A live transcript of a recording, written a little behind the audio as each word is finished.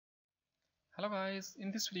Hello guys,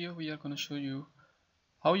 in this video we are going to show you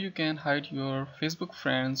how you can hide your Facebook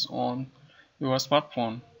friends on your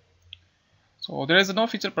smartphone. So there is no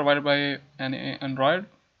feature provided by an Android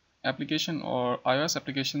application or iOS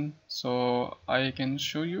application, so I can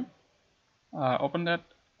show you. Open that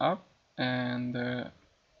up, and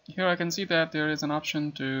here I can see that there is an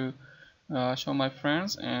option to show my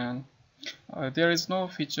friends, and there is no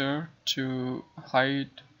feature to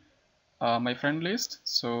hide my friend list.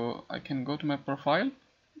 So I can go to my profile,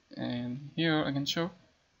 and here I can show.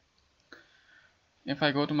 If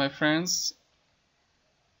I go to my friends,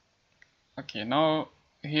 okay, now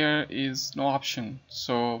here is no option,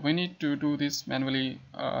 so we need to do this manually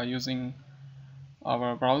using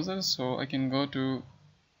our browser. So I can go to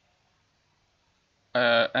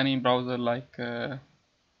any browser, like I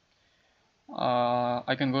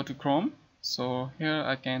can go to Chrome. So here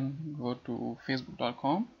I can go to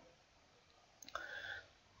facebook.com.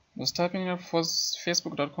 Just type in your first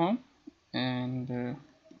facebook.com, and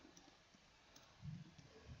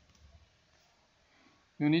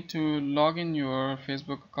you need to log in your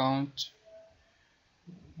Facebook account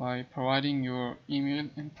by providing your email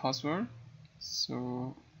and password.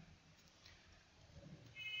 So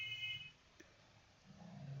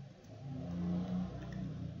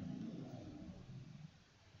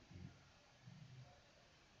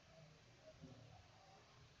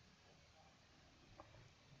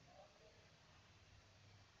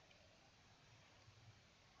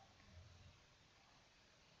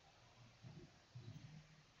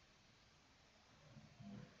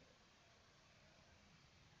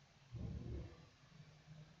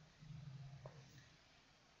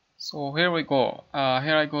here we go.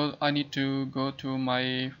 I need to go to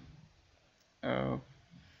my uh,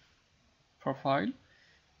 profile,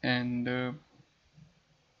 and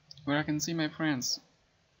where I can see my friends.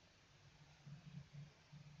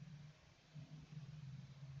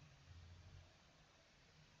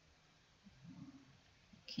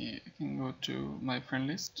 Okay, I can go to my friend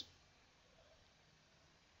list.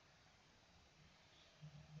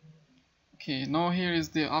 Okay, now here is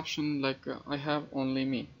the option, like I have only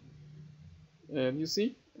me. You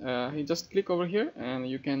see, you just click over here and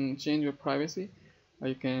you can change your privacy.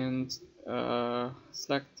 You can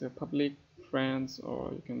select public friends,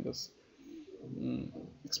 or you can just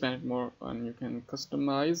expand it more, and you can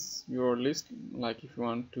customize your list. Like if you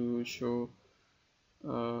want to show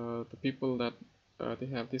the people that they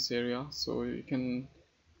have this area, so you can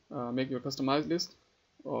make your customized list,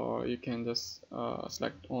 or you can just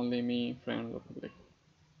select only me, friends, or public.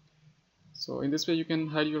 So in this way you can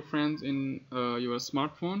hide your friends in your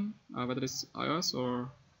smartphone, whether it's iOS or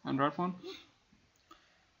Android phone.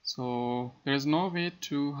 So there is no way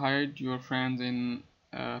to hide your friends in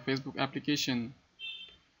Facebook application.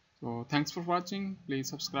 So thanks for watching. Please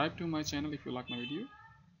subscribe to my channel if you like my video.